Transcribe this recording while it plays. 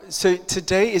So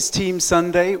today is Team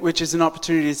Sunday, which is an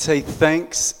opportunity to say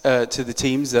thanks to the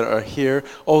teams that are here.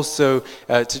 Also,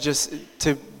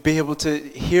 to be able to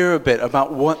hear a bit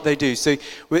about what they do. So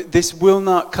this will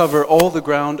not cover all the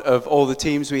ground of all the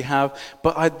teams we have,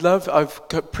 but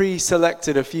I've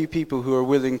pre-selected a few people who are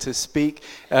willing to speak.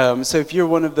 So if you're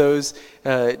one of those,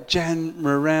 Jen,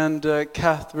 Miranda,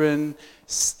 Catherine,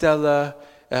 Stella,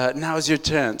 now's your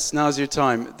chance. Now's your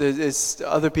time. There's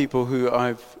other people who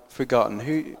I've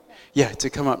forgotten. To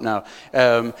come up now.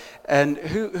 And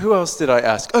who else did I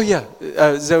ask? Oh yeah,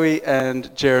 Zoe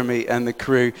and Jeremy and the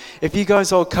crew. If you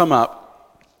guys all come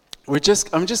up, I'm just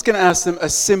going to ask them a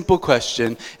simple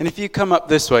question. And if you come up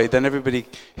this way, then everybody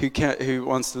who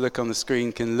wants to look on the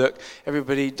screen can look.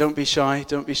 Everybody, don't be shy.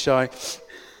 Don't be shy.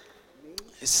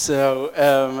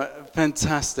 So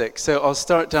fantastic. So I'll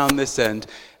start down this end,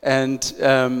 and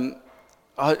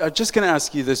I'm just going to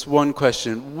ask you this one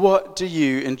question. What do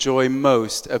you enjoy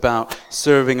most about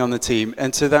serving on the team?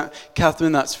 And to that,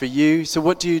 Catherine, that's for you. So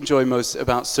what do you enjoy most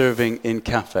about serving in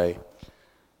Cafe?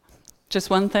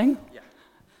 Just one thing? Yeah.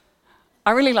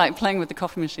 I really like playing with the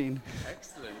coffee machine.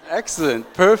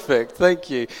 Excellent. Perfect.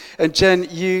 Thank you. And Jen,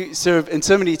 you serve in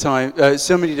so many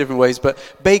different ways, but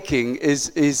baking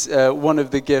is one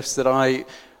of the gifts that I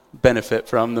benefit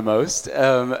from the most.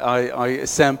 I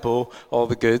sample all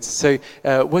the goods. So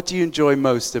what do you enjoy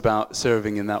most about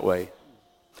serving in that way?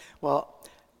 Well,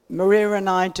 Maria and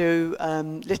I do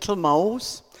little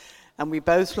moles, and we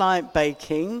both like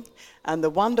baking. And the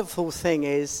wonderful thing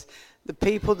is, the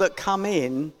people that come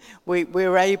in,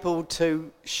 we're able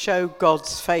to show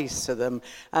God's face to them.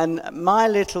 And my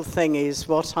little thing is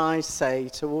what I say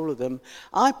to all of them.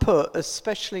 I put a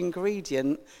special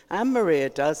ingredient, and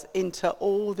Maria does, into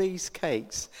all these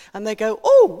cakes. And they go,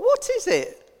 "Oh, what is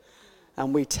it?"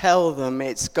 And we tell them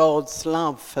it's God's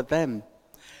love for them.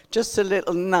 Just a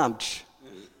little nudge.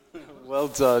 Well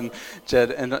done,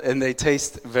 Jed, and they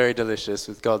taste very delicious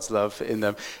with God's love in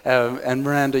them. And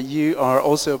Miranda, you are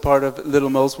also a part of Little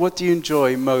Moles. What do you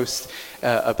enjoy most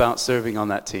about serving on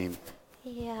that team?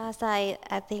 Yes, I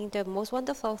think the most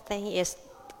wonderful thing is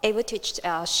able to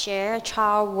share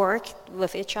child work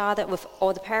with each other, with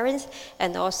all the parents,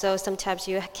 and also sometimes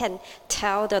you can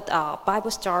tell the Bible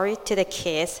story to the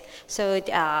kids. So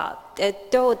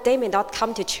though they may not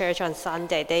come to church on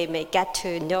Sunday, they may get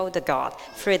to know the God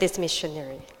through this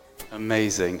missionary.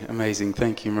 Amazing.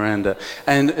 Thank you, Miranda.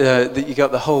 And you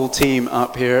got the whole team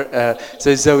up here.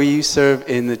 So Zoe, you serve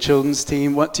in the children's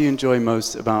team. What do you enjoy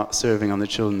most about serving on the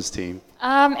children's team?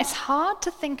 It's hard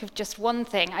to think of just one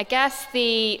thing. I guess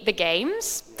the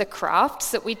games, the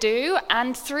crafts that we do,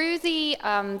 and through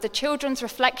the children's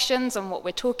reflections on what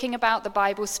we're talking about, the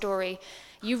Bible story,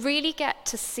 you really get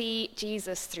to see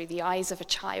Jesus through the eyes of a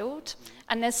child.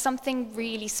 And there's something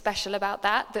really special about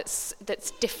that's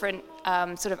different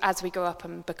sort of as we grow up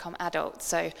and become adults.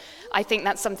 So I think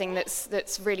that's something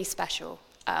that's really special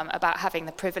about having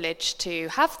the privilege to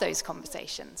have those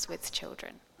conversations with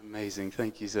children. Amazing,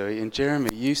 thank you, Zoe. And Jeremy,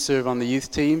 you serve on the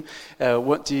youth team.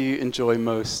 What do you enjoy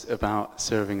most about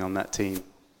serving on that team?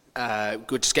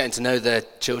 Good, just getting to know the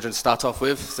children to start off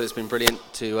with. So it's been brilliant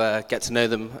to get to know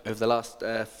them over the last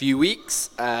few weeks.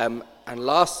 And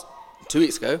 2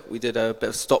 weeks ago, we did a bit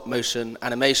of stop motion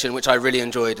animation, which I really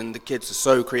enjoyed, and the kids are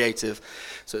so creative.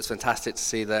 So it's fantastic to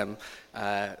see them,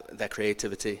 their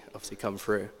creativity obviously come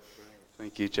through.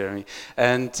 Thank you, Jeremy.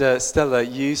 And Stella,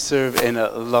 you serve in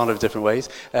a lot of different ways,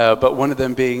 but one of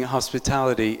them being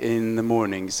hospitality in the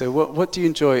morning. So what do you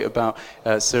enjoy about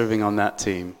serving on that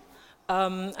team?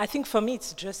 I think for me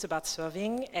it's just about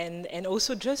serving and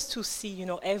also just to see,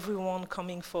 everyone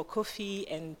coming for coffee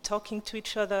and talking to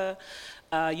each other,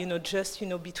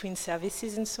 between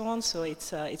services and so on. So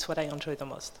it's what I enjoy the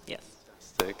most, yes.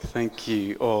 Thank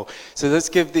you all. So let's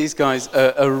give these guys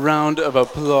a round of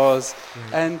applause.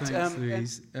 Great. And thanks,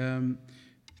 Louise.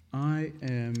 I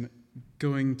am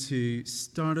going to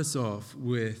start us off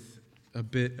with a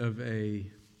bit of a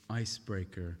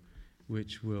icebreaker,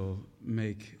 which will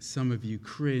make some of you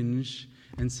cringe,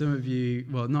 and some of you,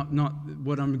 well, not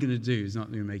what I'm going to do is not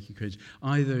going to make you cringe.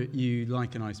 Either you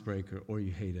like an icebreaker or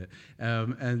you hate it,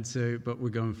 but we're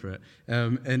going for it.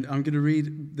 And I'm going to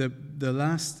read the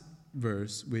last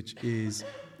verse, which is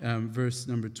verse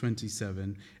number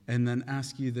 27, and then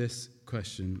ask you this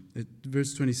question.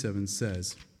 Verse 27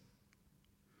 says,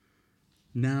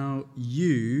 "Now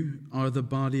you are the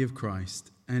body of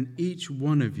Christ, and each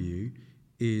one of you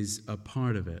is a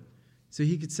part of it." So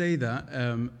he could say that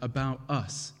about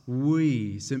us.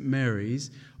 We, St.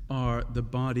 Mary's, are the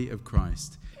body of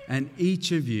Christ, and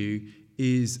each of you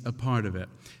is a part of it.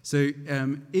 So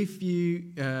if you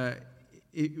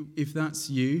if that's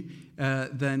you,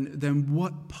 then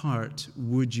what part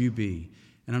would you be?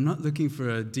 And I'm not looking for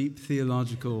a deep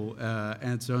theological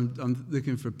answer. I'm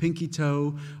looking for pinky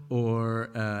toe or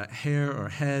hair or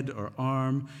head or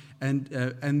arm. And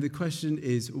the question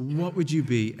is, what would you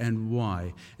be and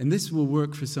why? And this will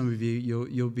work for some of you.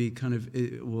 You'll be kind of,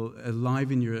 it will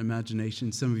enliven your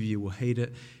imagination. Some of you will hate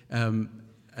it.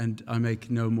 And I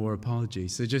make no more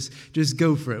apologies. So just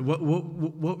go for it.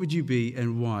 What would you be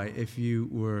and why if you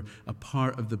were a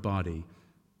part of the body?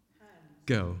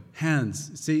 Go.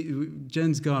 Hands. See,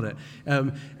 Jen's got it.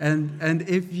 And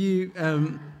if you,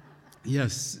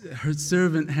 yes, her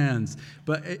servant hands.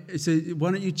 But so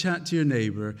why don't you chat to your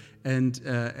neighbor and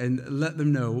let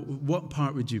them know what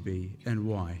part would you be and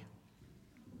why?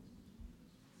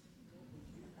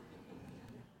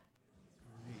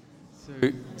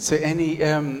 So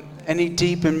any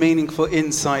deep and meaningful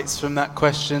insights from that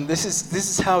question? This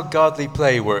is how godly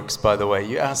play works, by the way.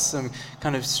 You ask some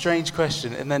kind of strange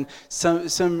question, and then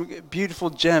some beautiful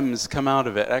gems come out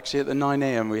of it. Actually, at the 9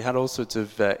 a.m. we had all sorts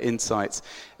of insights,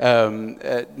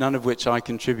 none of which I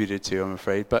contributed to, I'm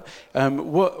afraid. But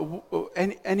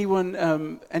anyone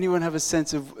have a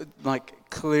sense of, like,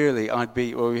 clearly I'd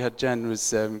be, well, we had Jen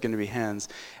was going to be hands.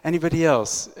 Anybody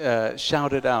else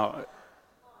shout it out?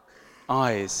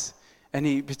 Eyes.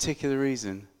 Any particular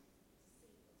reason?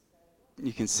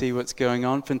 You can see what's going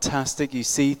on. Fantastic. You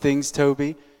see things,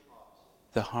 Toby?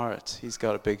 The heart. He's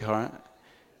got a big heart.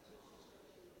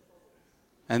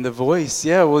 And the voice.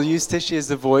 Yeah, we'll use Tishy as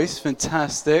the voice.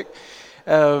 Fantastic.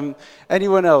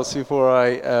 Anyone else before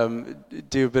I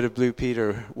do a bit of Blue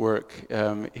Peter work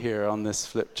here on this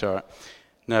flip chart?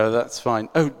 No, that's fine.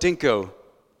 Oh, Dinko.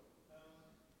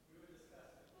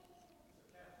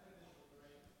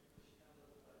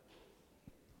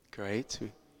 Great.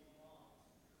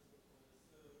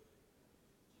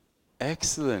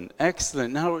 Excellent,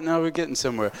 excellent. Now we're getting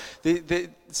somewhere.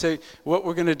 So what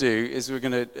we're going to do is we're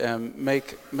going to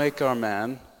make our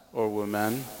man or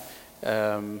woman.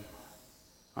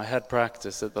 I had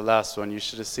practice at the last one. You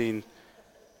should have seen.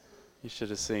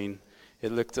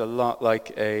 It looked a lot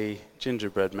like a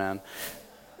gingerbread man.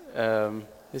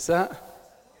 Is that?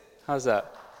 How's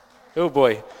that? Oh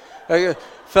boy. I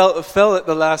fell at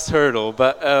the last hurdle,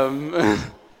 but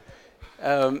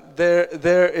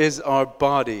there is our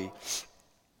body.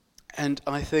 And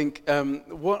I think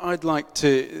what I'd like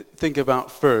to think about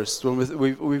first, when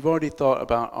we've already thought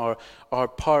about our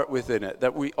part within it,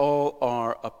 that we all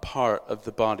are a part of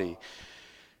the body.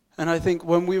 And I think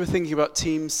when we were thinking about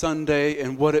Team Sunday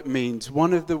and what it means,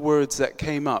 one of the words that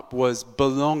came up was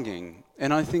belonging.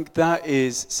 And I think that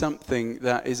is something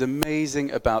that is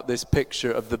amazing about this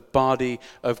picture of the body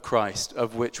of Christ,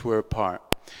 of which we're a part.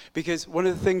 Because one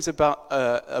of the things about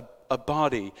a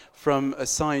body from a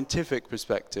scientific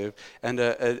perspective and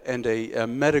a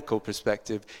medical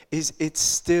perspective is it's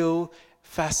still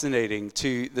fascinating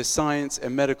to the science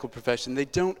and medical profession. They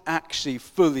don't actually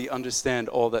fully understand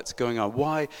all that's going on,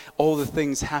 why all the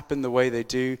things happen the way they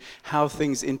do, how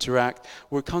things interact.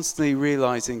 We're constantly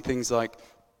realizing things like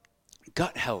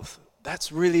gut health.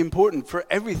 That's really important for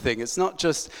everything. It's not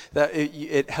just that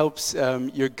it helps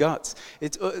your guts.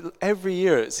 It's every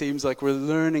year it seems like we're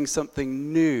learning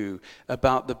something new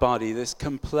about the body, this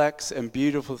complex and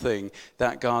beautiful thing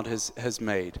that God has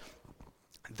made.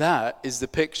 That is the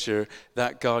picture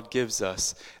that God gives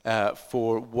us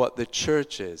for what the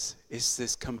church is. It's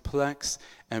this complex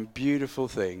and beautiful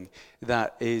thing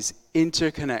that is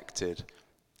interconnected.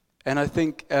 And I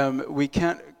think we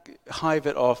can't hive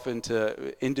it off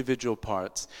into individual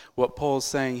parts. What Paul's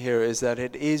saying here is that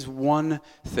it is one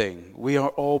thing. We are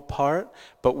all part,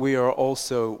 but we are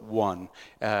also one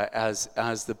as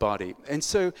the body. And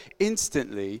so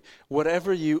instantly,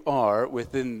 whatever you are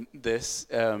within this,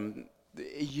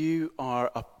 you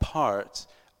are a part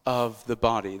of the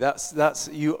body. That's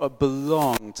you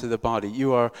belong to the body.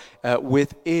 You are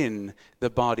within the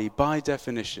body. By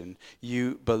definition,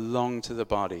 you belong to the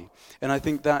body. And I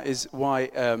think that is why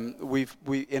when we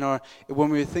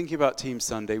were thinking about Team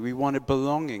Sunday, we wanted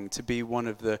belonging to be one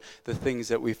of the things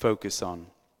that we focus on.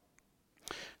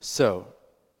 So,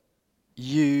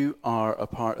 you are a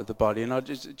part of the body. And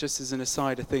just as an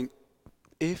aside, I think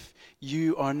if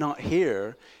you are not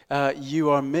here, you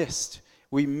are missed.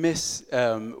 We miss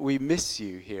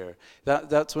you here.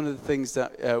 That's one of the things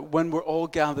that when we're all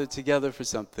gathered together for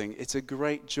something, it's a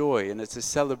great joy and it's a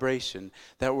celebration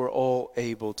that we're all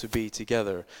able to be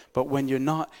together. But when you're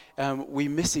not, we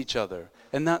miss each other.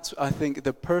 And that's, I think,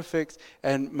 the perfect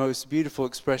and most beautiful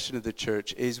expression of the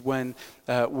church is when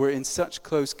we're in such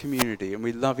close community and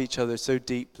we love each other so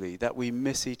deeply that we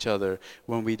miss each other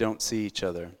when we don't see each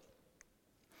other.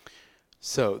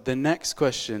 So the next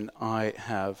question I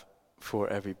have for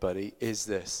everybody is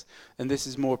this, and this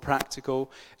is more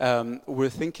practical. We're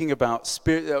thinking about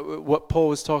spirit. What Paul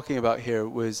was talking about here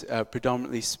was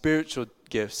predominantly spiritual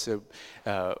gifts, so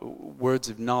words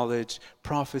of knowledge,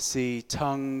 prophecy,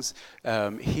 tongues,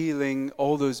 healing,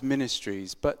 all those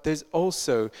ministries. But there's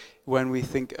also, when we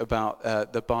think about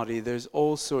the body, there's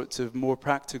all sorts of more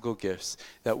practical gifts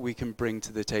that we can bring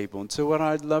to the table. And so what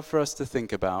I'd love for us to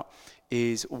think about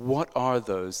is, what are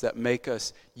those that make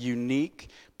us unique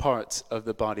parts of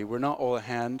the body? We're not all a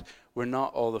hand, we're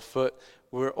not all a foot,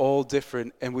 we're all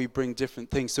different, and we bring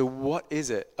different things. So what is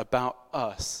it about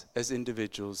us as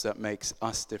individuals that makes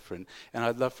us different? And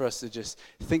I'd love for us to just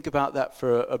think about that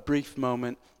for a brief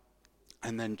moment,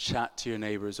 and then chat to your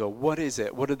neighbors. Or what is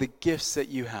it? What are the gifts that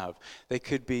you have? They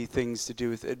could be things to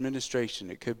do with administration.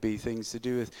 It could be things to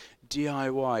do with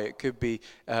DIY. It could be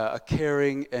a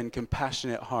caring and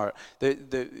compassionate heart.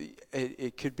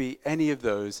 It could be any of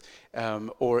those,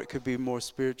 or it could be more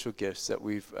spiritual gifts that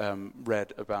we've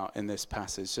read about in this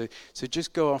passage. So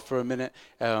just go off for a minute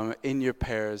in your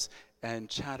pairs and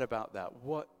chat about that.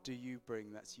 What do you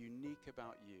bring that's unique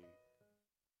about you?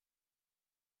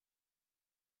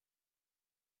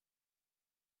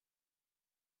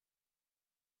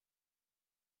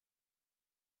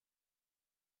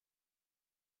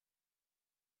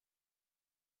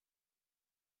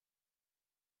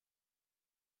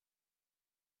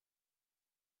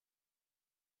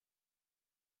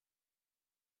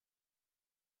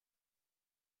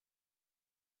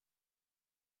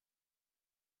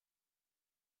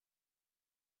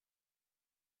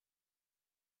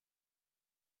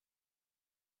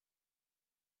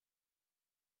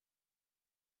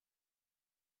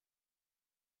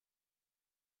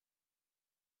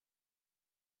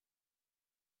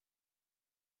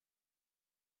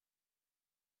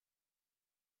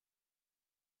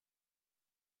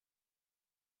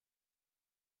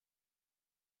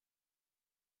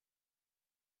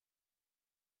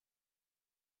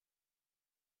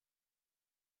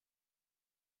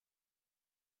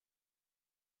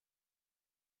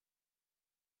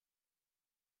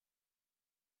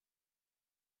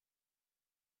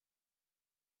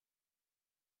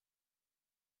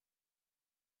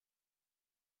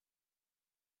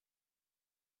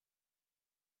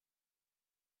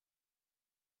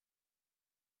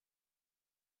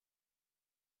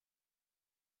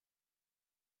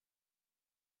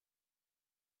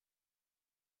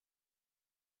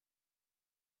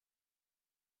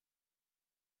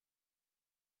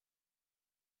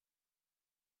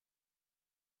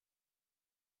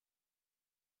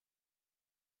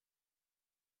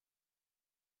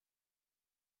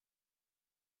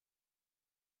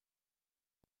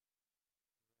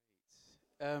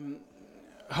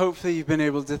 Hopefully you've been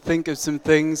able to think of some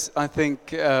things. I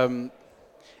think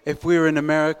if we were in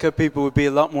America, people would be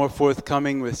a lot more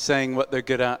forthcoming with saying what they're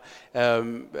good at.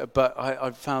 But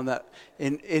I've found that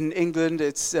in England,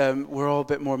 we're all a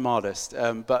bit more modest.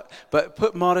 But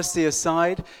put modesty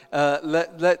aside.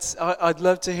 I'd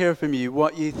love to hear from you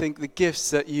what you think the gifts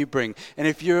that you bring. And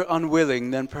if you're unwilling,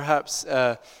 then perhaps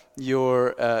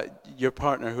your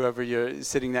partner, whoever you're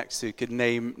sitting next to, could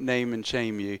name and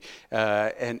shame you.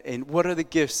 And what are the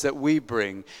gifts that we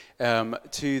bring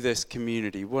to this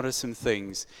community? What are some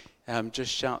things?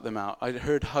 Just shout them out. I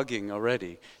heard hugging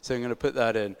already, so I'm going to put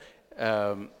that in.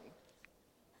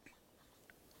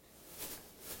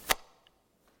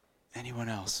 Anyone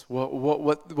else?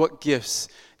 What gifts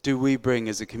do we bring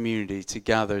as a community to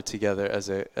gather together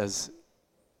as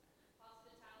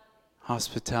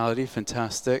hospitality?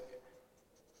 Fantastic.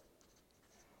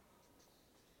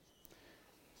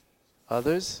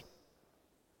 Others?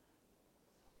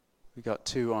 We got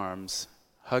 2 arms.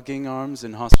 Hugging arms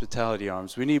and hospitality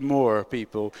arms. We need more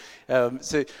people.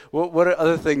 So what are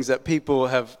other things that people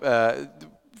have,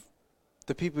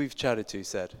 the people we've chatted to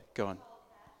said? Go on.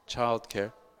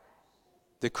 Childcare.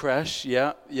 The creche,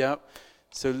 yeah.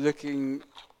 So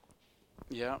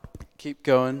keep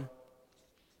going.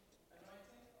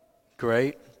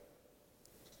 Great.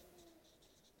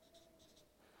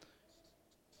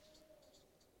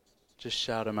 Just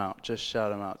shout them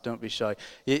out. Don't be shy.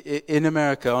 In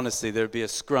America, honestly, there'd be a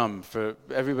scrum for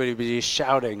everybody would be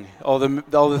shouting all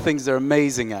the things they're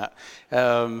amazing at.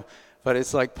 But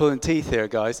it's like pulling teeth here,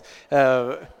 guys.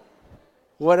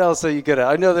 What else are you good at?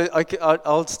 I know that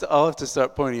I'll have to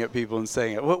start pointing at people and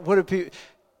saying it. What are people?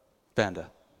 Banda.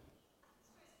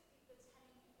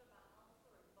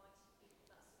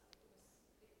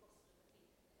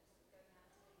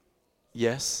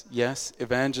 Yes,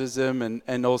 evangelism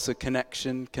and also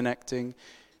connecting.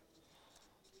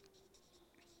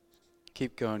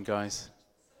 Keep going, guys.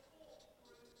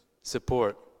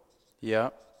 Support. Yeah.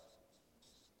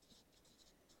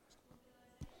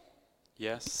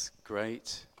 Yes,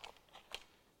 great.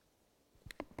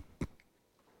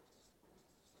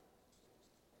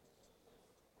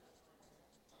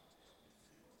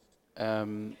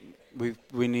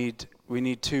 We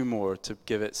need two more to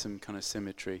give it some kind of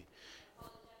symmetry.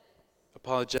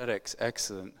 Apologetics,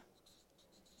 excellent.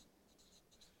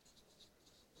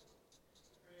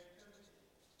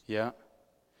 Yeah.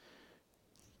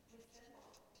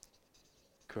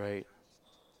 Great.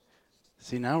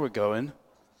 See, now we're going.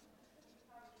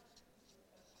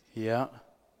 Yeah.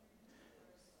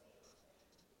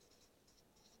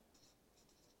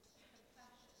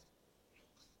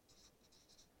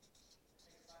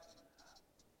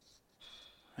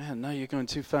 Man, now you're going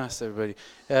too fast, everybody.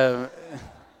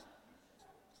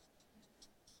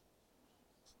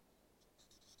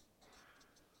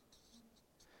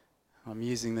 I'm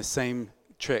using the same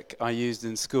trick I used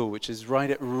in school, which is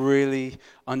write it really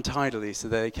untidily so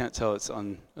that they can't tell it's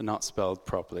not spelled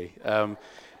properly.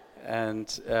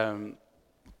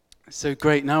 So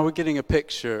great, now we're getting a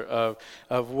picture of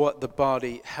what the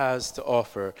body has to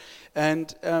offer.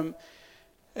 And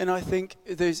I think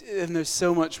there's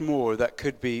so much more that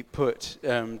could be put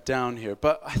down here.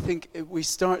 But I think we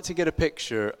start to get a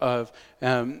picture of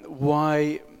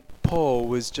why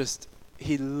Paul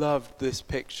he loved this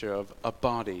picture of a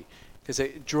body, because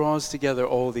it draws together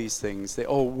all these things. They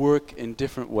all work in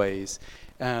different ways,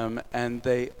 and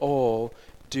they all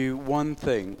do one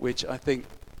thing, which I think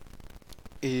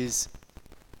is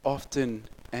often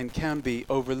and can be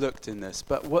overlooked in this.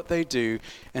 But what they do,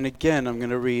 and again I'm going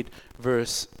to read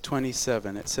verse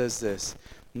 27, it says this: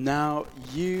 "Now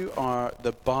you are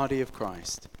the body of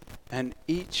Christ, and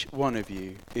each one of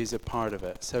you is a part of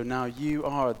it." So now you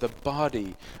are the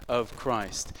body of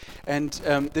Christ. And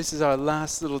this is our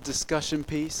last little discussion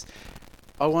piece.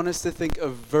 I want us to think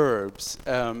of verbs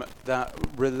that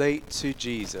relate to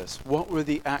Jesus. What were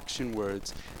the action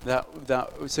words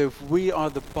so if we are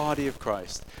the body of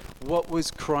Christ, what was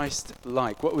Christ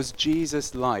like? What was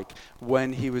Jesus like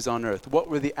when he was on earth? What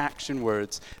were the action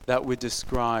words that would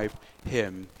describe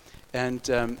him? And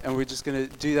we're just going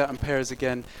to do that in pairs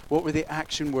again. What were the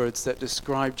action words that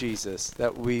describe Jesus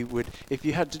that we would, if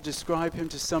you had to describe him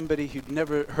to somebody who'd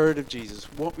never heard of Jesus,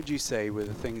 what would you say were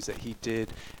the things that he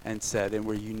did and said and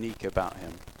were unique about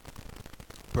him?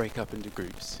 Break up into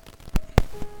groups.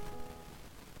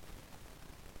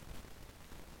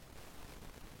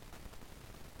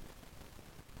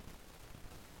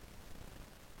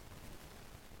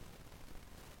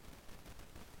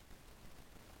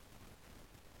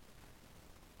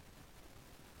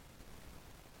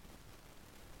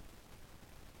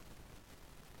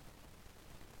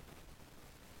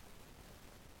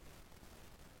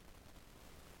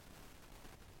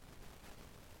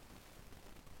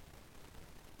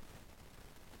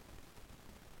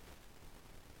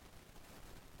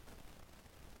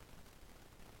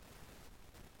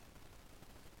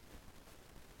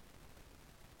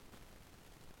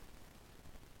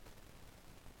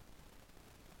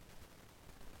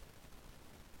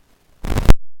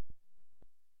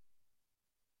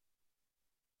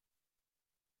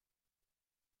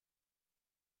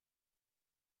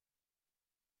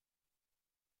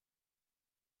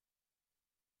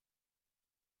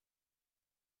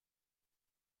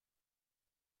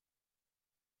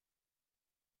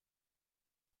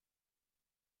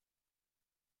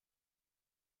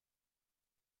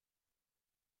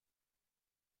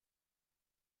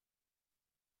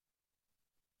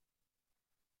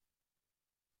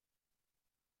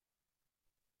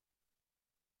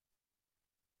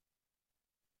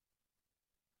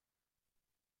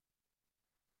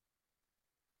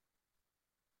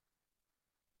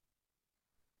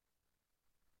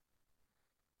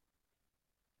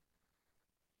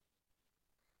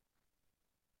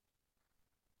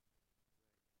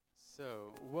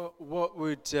 So, what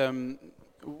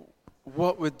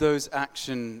would those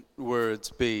action words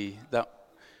be that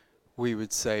we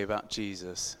would say about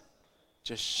Jesus?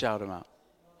 Just shout them out.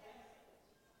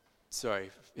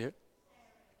 Sorry, here.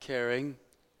 Caring.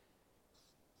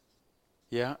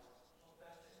 Yeah.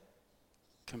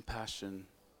 Compassion.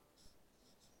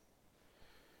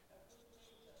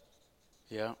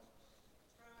 Yeah.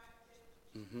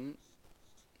 Mm-hmm.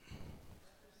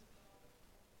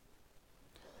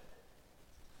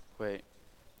 Wait.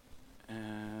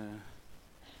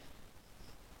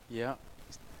 Yeah.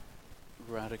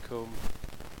 Radical.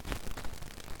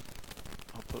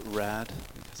 I'll put rad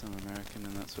because I'm American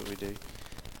and that's what we do.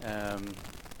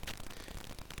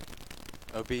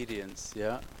 Obedience.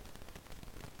 Yeah.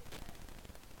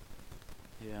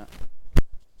 Yeah.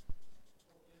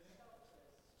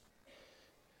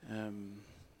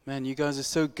 Man, you guys are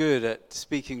so good at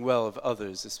speaking well of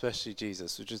others, especially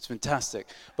Jesus, which is fantastic.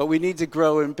 But we need to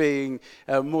grow in being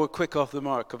more quick off the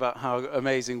mark about how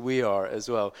amazing we are as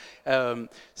well. I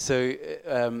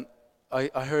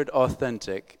heard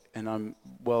authentic, and I'm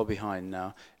well behind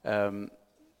now.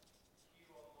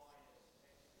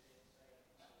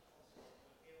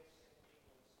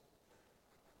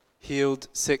 Healed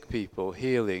sick people,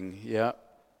 healing, yeah.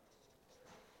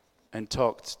 And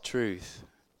talked truth.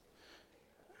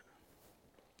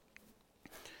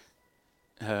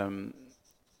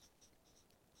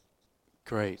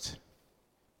 Great.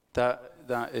 That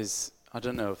is, I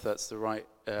don't know if that's the right,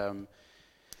 well,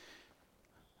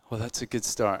 that's a good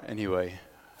start anyway.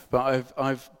 But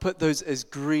I've put those as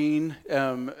green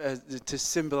to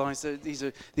symbolize that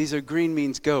these are green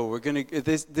means go. We're going to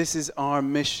this is our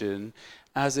mission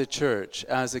as a church,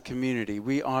 as a community.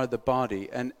 We are the body,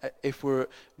 and if we're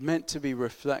meant to be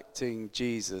reflecting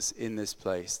Jesus in this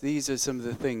place, these are some of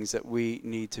the things that we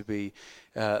need to be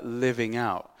living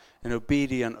out. An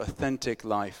obedient, authentic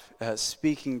life,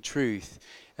 speaking truth,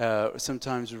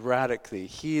 sometimes radically,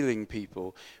 healing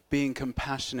people, being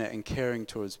compassionate and caring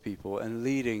towards people, and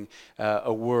leading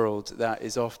a world that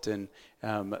is often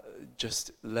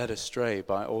just led astray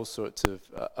by all sorts of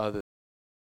other.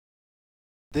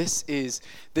 This is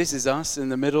us in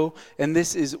the middle, and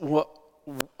this is what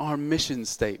our mission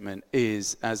statement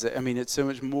is. It's so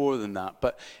much more than that.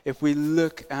 But if we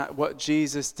look at what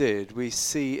Jesus did, we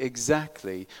see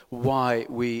exactly why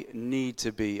we need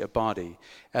to be a body.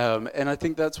 And I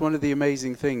think that's one of the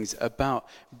amazing things about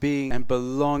being and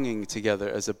belonging together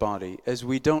as a body, as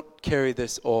we don't carry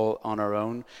this all on our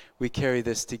own. We carry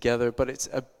this together, but it's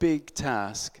a big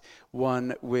task,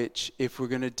 one which, if we're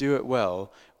going to do it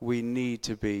well, we need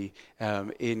to be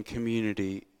in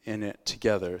community in it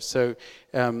together. So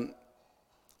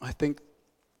I think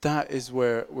that is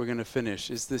where we're going to finish,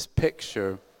 is this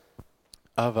picture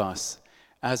of us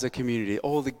as a community,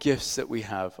 all the gifts that we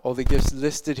have, all the gifts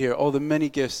listed here, all the many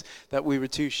gifts that we were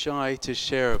too shy to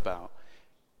share about,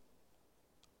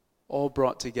 all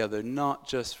brought together, not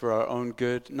just for our own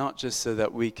good, not just so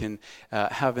that we can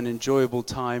have an enjoyable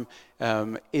time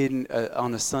on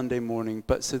a Sunday morning,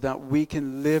 but so that we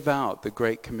can live out the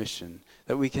Great Commission,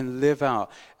 that we can live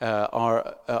out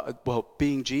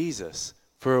being Jesus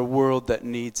for a world that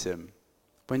needs him.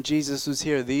 When Jesus was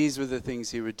here, these were the things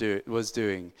he was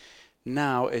doing.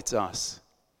 Now it's us.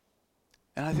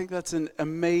 And I think that's an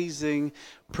amazing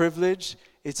privilege.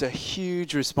 It's a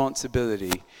huge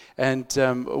responsibility. And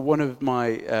one of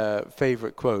my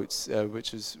favorite quotes,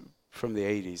 which is from the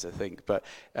 80s, I think, but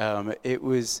it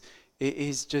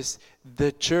is just,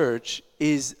 the church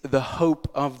is the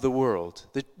hope of the world.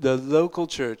 The local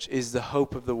church is the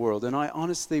hope of the world. And I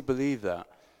honestly believe that.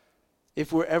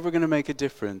 If we're ever going to make a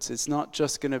difference, it's not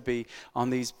just going to be on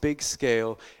these big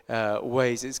scale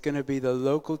ways. It's going to be the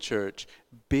local church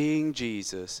being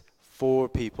Jesus for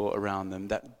people around them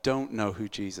that don't know who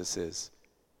Jesus is.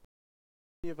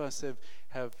 Many of us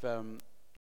have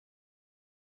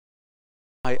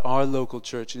our local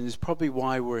church, and it's probably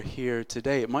why we're here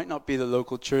today. It might not be the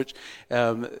local church.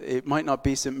 It might not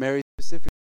be St. Mary specifically,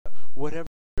 but whatever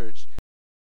church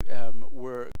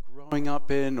we're growing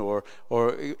up in or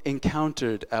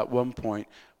encountered at one point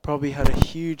probably had a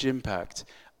huge impact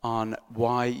on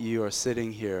why you are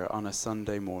sitting here on a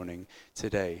Sunday morning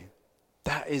today.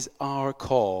 That is our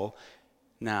call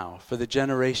now. For the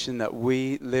generation that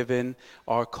we live in,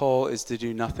 our call is to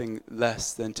do nothing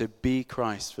less than to be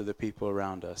Christ for the people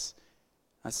around us.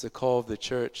 That's the call of the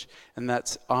church, and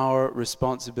that's our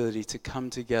responsibility to come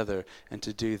together and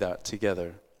to do that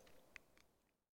together.